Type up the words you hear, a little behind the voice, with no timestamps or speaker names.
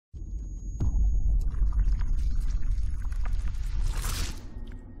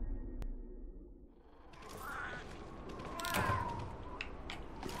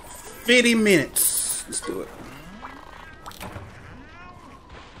50 minutes. Let's do it.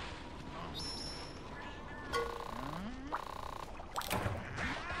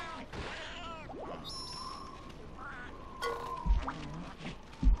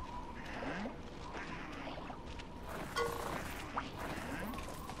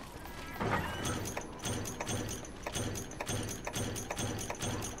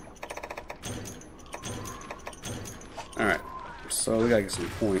 Alright, so we gotta get some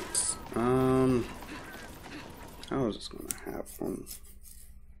points. How is this gonna happen?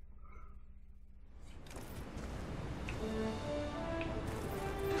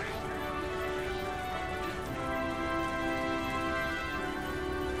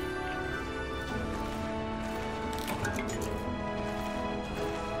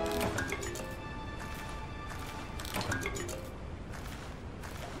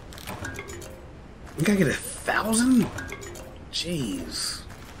 We gotta get 1,000? Jeez.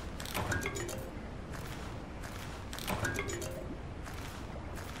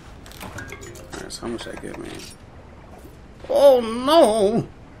 Alright, so how much I get, man? Oh no!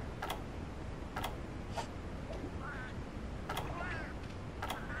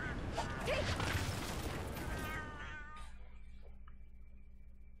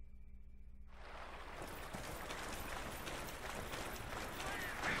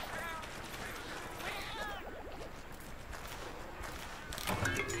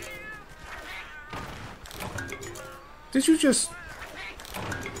 Did you just...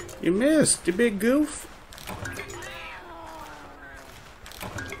 You missed, you big goof.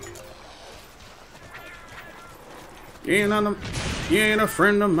 You ain't a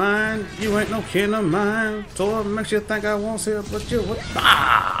friend of mine. You ain't no kin of mine. So it makes you think I won't see it, but you would.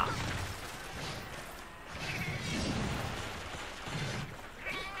 Ah!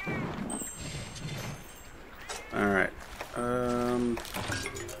 Alright.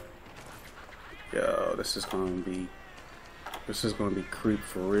 Yo, this is gonna be creep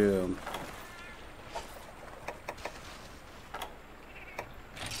for real.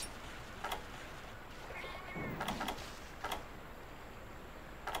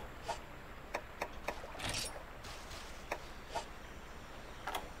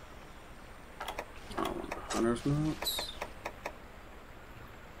 Oh, hunter's notes.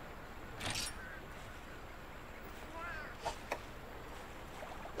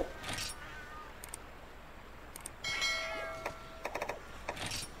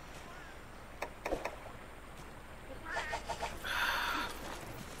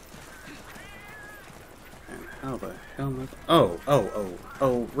 How the hell am I...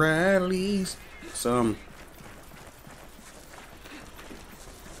 Oh, Riley's some...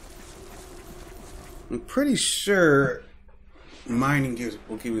 I'm pretty sure mining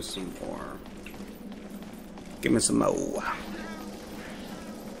will give me some more. Give me some more.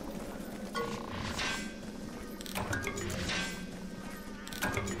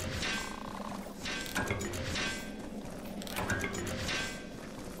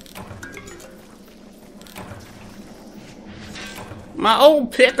 My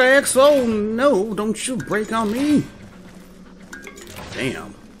old pickaxe, oh no, don't you break on me.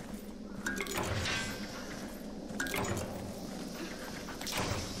 Damn.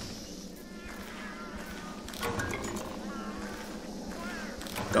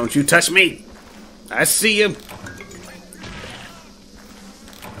 Don't you touch me. I see you.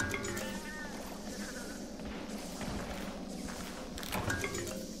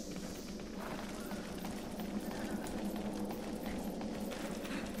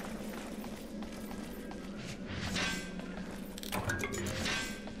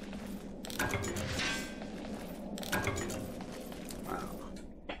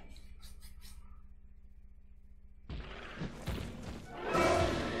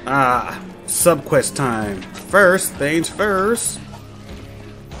 Ah, subquest time. First things first.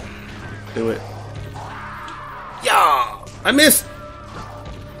 Do it. Yeah, I missed.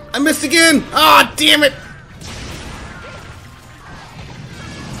 I missed again. Ah, damn it.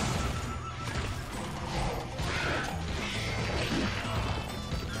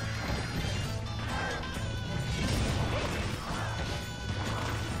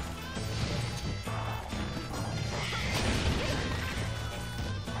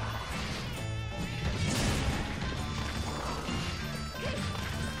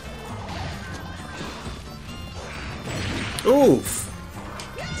 Oof.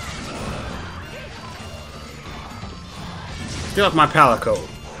 Get off my palico.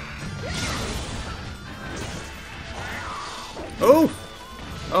 Oh.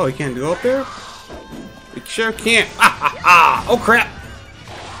 Oh, he can't go up there? He sure can't. Ah, ah, ah. Oh, crap.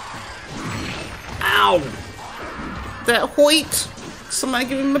 Ow. That white. Somebody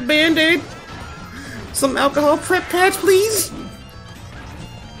give him a band-aid. Some alcohol prep patch, please.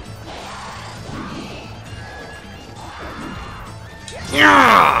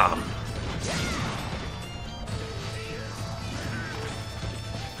 Yeah.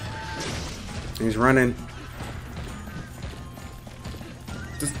 He's running.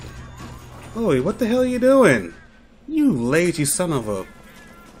 Chloe, what the hell are you doing? You lazy son of a...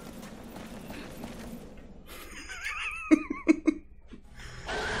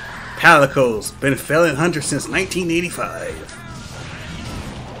 Palico's been failing hunters since 1985.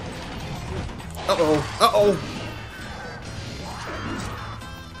 Uh-oh, uh-oh.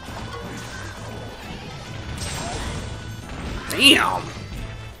 Damn.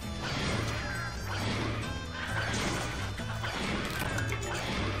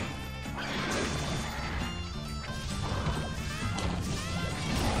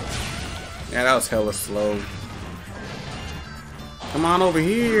 Yeah, that was hella slow. Come on over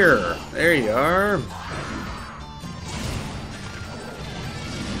here. There you are.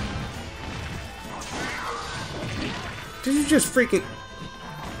 Did you just freaking...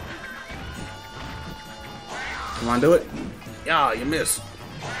 Come on, do it. Yeah, you missed.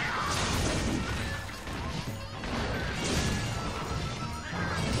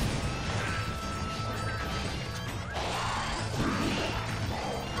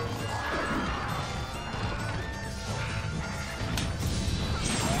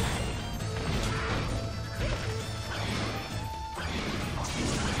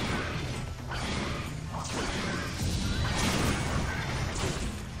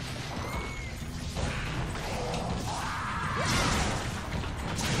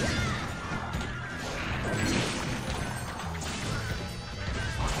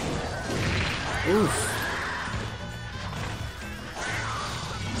 Oof.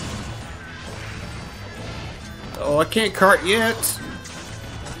 Oh, I can't cart yet.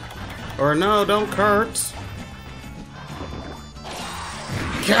 Or no, don't cart.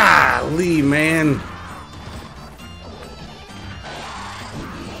 Golly, man.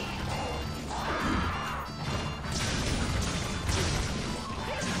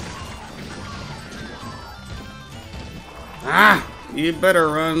 Ah, you better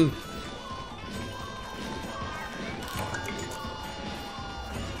run.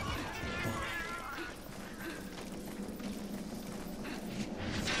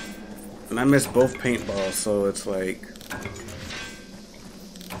 And I missed both paintballs, so it's like...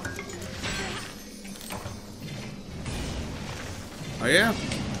 Oh yeah?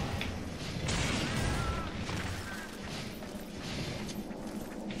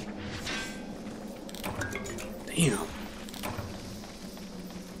 Damn.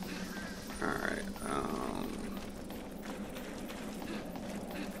 Alright, I'm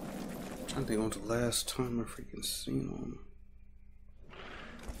trying to think when was the last time I freaking seen them.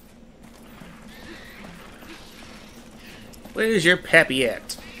 Where's your pappy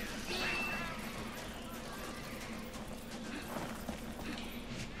at?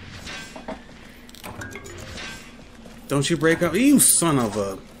 Don't you break up? You son of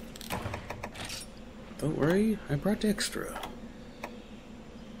a... Don't worry, I brought extra.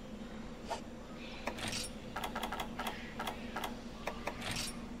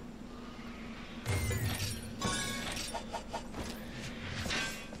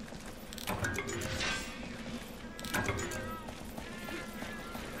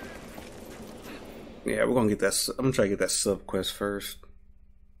 Yeah, we're gonna get that. I'm gonna try to get that sub quest first.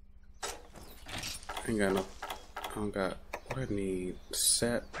 I ain't got no. I don't got. What I need?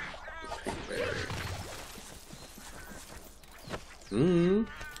 Set. Paint battery.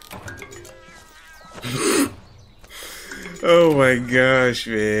 Oh my gosh,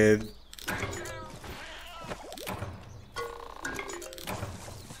 man.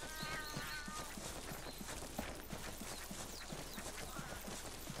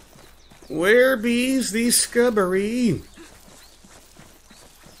 Where bees the scubbery?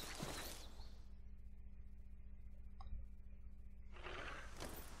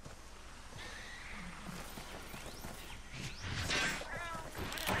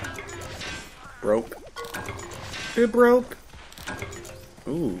 Broke. It broke.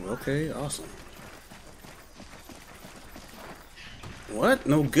 Ooh, okay, awesome. What?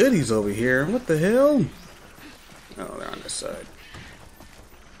 No goodies over here. What the hell? Oh, they're on this side.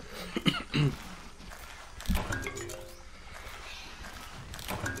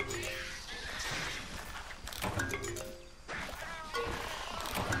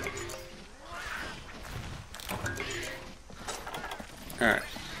 Alright,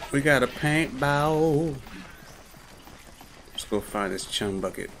 we got a paintball. Let's go find this chum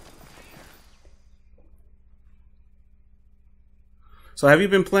bucket. So have you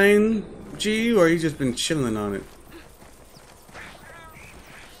been playing GU or you just been chilling on it?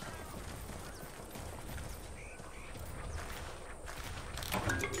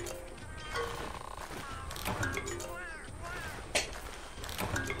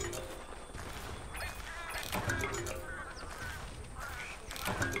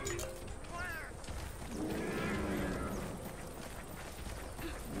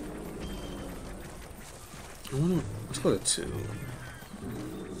 Let's go to 2.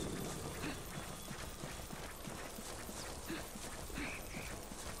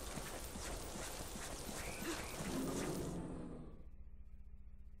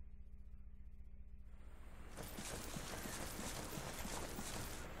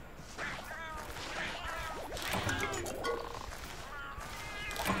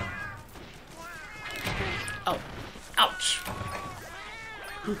 Oh, ouch.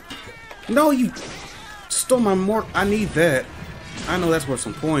 No, you stole my more. I need that. I know that's worth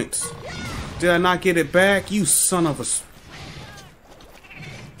some points. Did I not get it back? You son of a.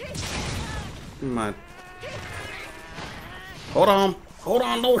 My. Hold on. Hold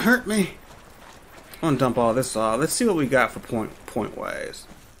on. Don't hurt me. I'm gonna dump all this off. Let's see what we got for point wise.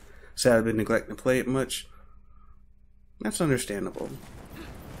 Sad I've been neglecting to play it much. That's understandable.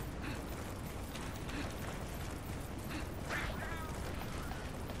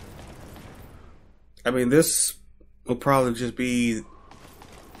 I mean, this will probably just be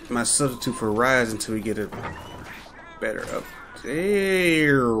my substitute for Rise until we get a better up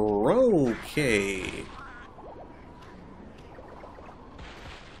there. Okay.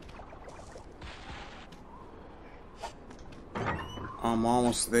 I'm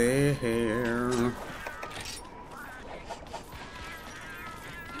almost there.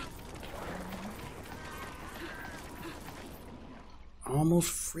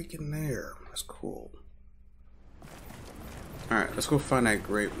 Almost freaking there. That's cool. Alright, let's go find that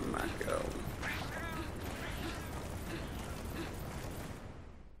grape Mako.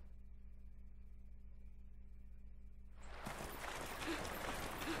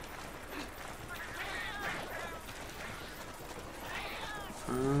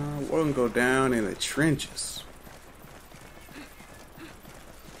 We're gonna go down in the trenches.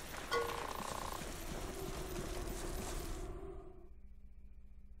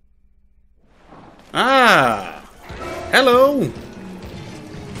 Ah! Hello!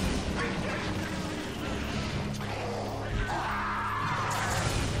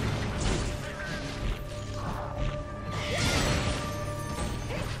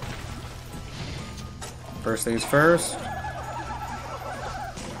 First things first.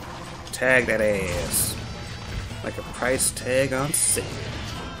 Tag that ass. Like a price tag on sale.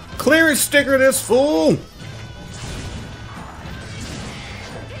 Clearance sticker this fool!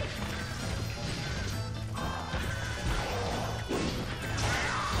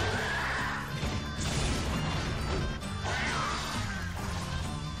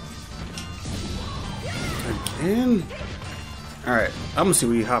 Again? Alright, I'm gonna see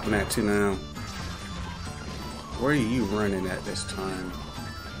where you hopping at to now. Where are you running at this time?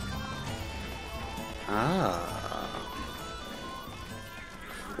 Ah.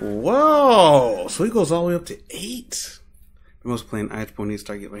 Whoa! So he goes all the way up to 8. I'm also playing Iceborne, need to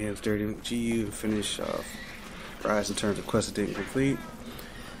start getting my hands dirty in GU to finish off Rise in terms of quests that didn't complete.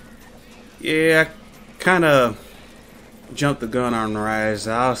 Yeah, I kinda jumped the gun on Rise.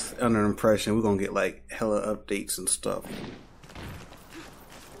 I was under the impression we're gonna get like hella updates and stuff.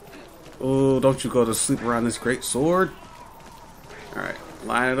 Oh, don't you go to sleep around this great sword. Alright,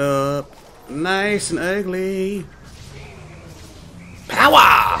 line it up. Nice and ugly.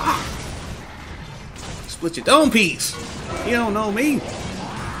 Power! Split your dome piece. You don't know me.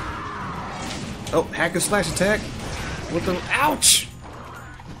 Oh, hack and slash attack. With the ouch!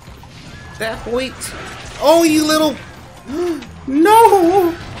 That point. Oh, you little.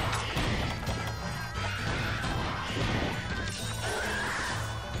 No!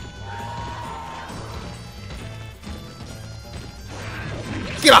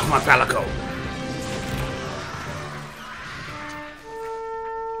 Get off my palico!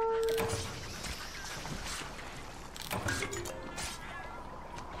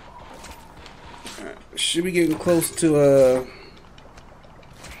 Alright, should be getting close to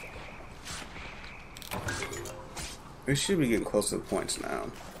we should be getting close to the points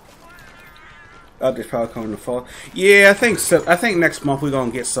now. Update's probably coming in the fall. Yeah, I think so. I think next month we're gonna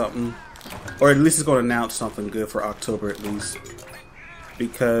get something, or at least it's gonna announce something good for October at least.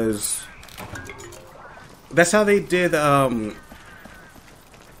 Because that's how they did like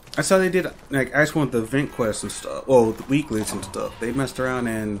I just want the event quests and stuff. Well, the weeklies and stuff. They messed around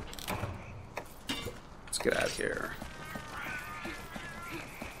and let's get out of here.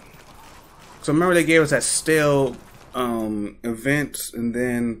 So remember they gave us that stale event, and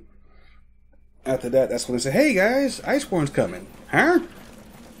then after that, that's when they said, "Hey guys, Iceborne's coming, huh?"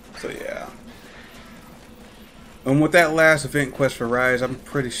 So yeah. And with that last event, Quest for Rise, I'm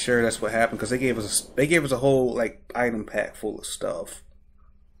pretty sure that's what happened because they gave us a whole like item pack full of stuff.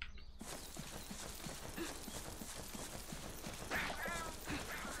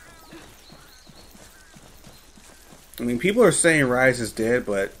 I mean, people are saying Rise is dead,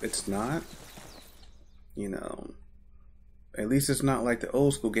 but it's not. You know, at least it's not like the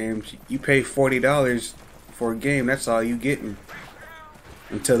old school games. You pay $40 for a game, that's all you getting.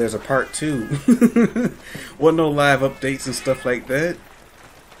 Until there's a part 2. Wasn't no live updates and stuff like that.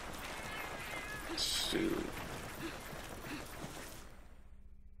 Shoot.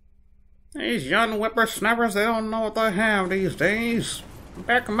 These young whippersnappers, they don't know what they have these days.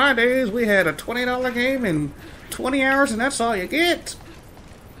 Back in my days, we had a $20 game in 20 hours, and that's all you get.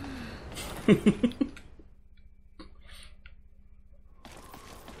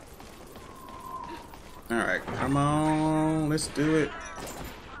 Alright, come on, let's do it.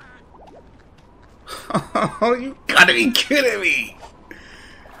 Oh, you gotta be kidding me!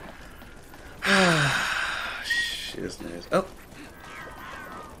 Shizness. Oh.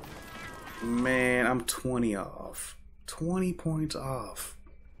 Man, I'm 20 off. 20 points off.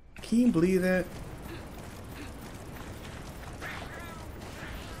 Can you believe that?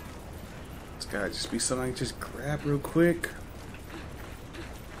 This gotta just be something I can just grab real quick.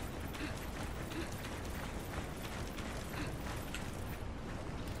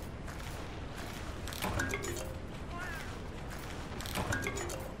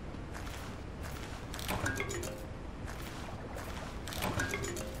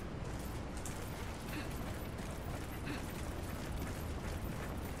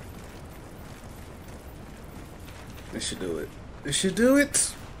 This should do it. This should do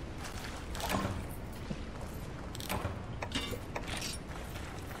it.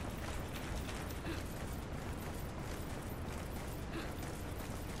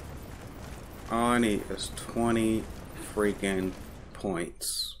 All I need is 20 freaking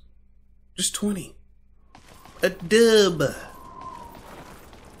points. Just 20. A dub.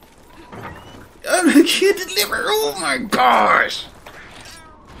 I can't deliver. Oh my gosh.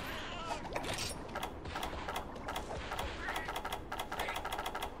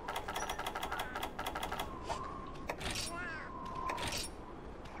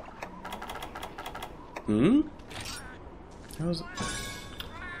 That was...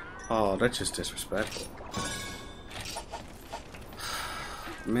 Oh, that's just disrespectful.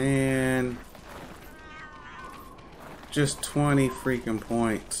 Man. Just 20 freaking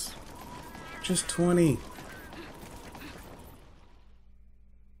points. Just 20.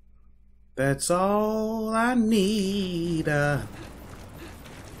 That's all I need. Alright,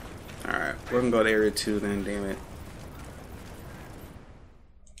 we're gonna go to area 2 then, damn it.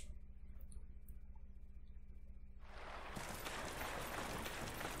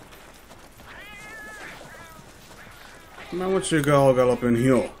 Now what you all got up in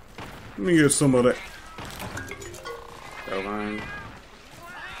here? Let me get some of that. Go on.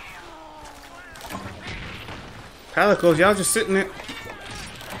 Palicles, y'all just sitting there.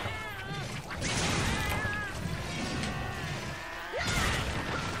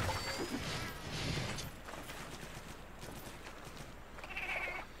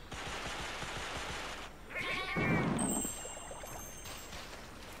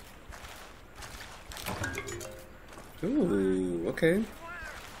 Ooh, okay.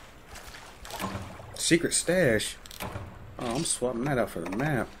 Secret stash. Oh, I'm swapping that out for the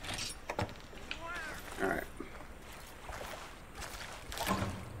map. Alright.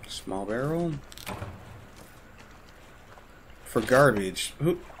 Small barrel. For garbage.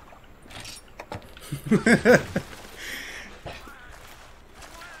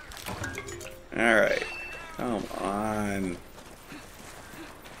 Alright. Come on.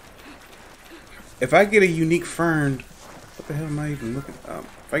 If I get a unique fern, what the hell am I even looking up?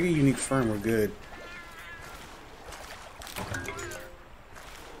 If I get a unique fern, we're good.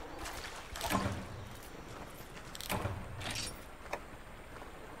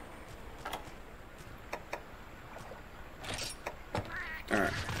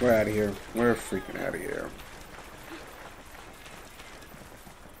 Alright, we're out of here. We're freaking out of here.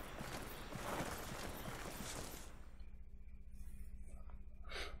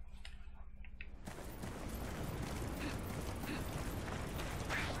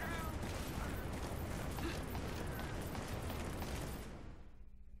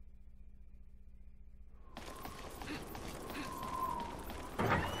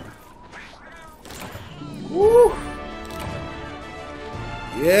 Woo!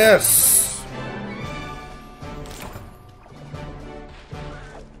 Yes!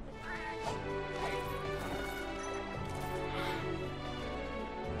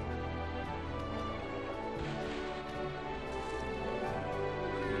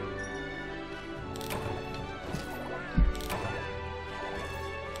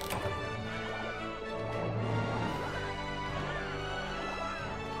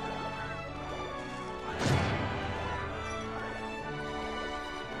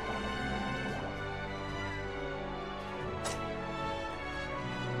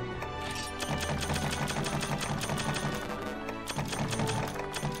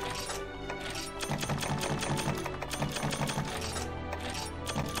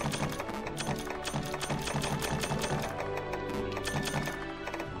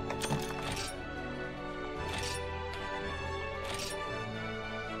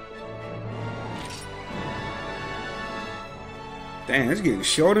 Damn, it's getting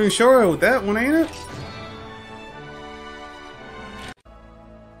shorter and shorter with that one, ain't it?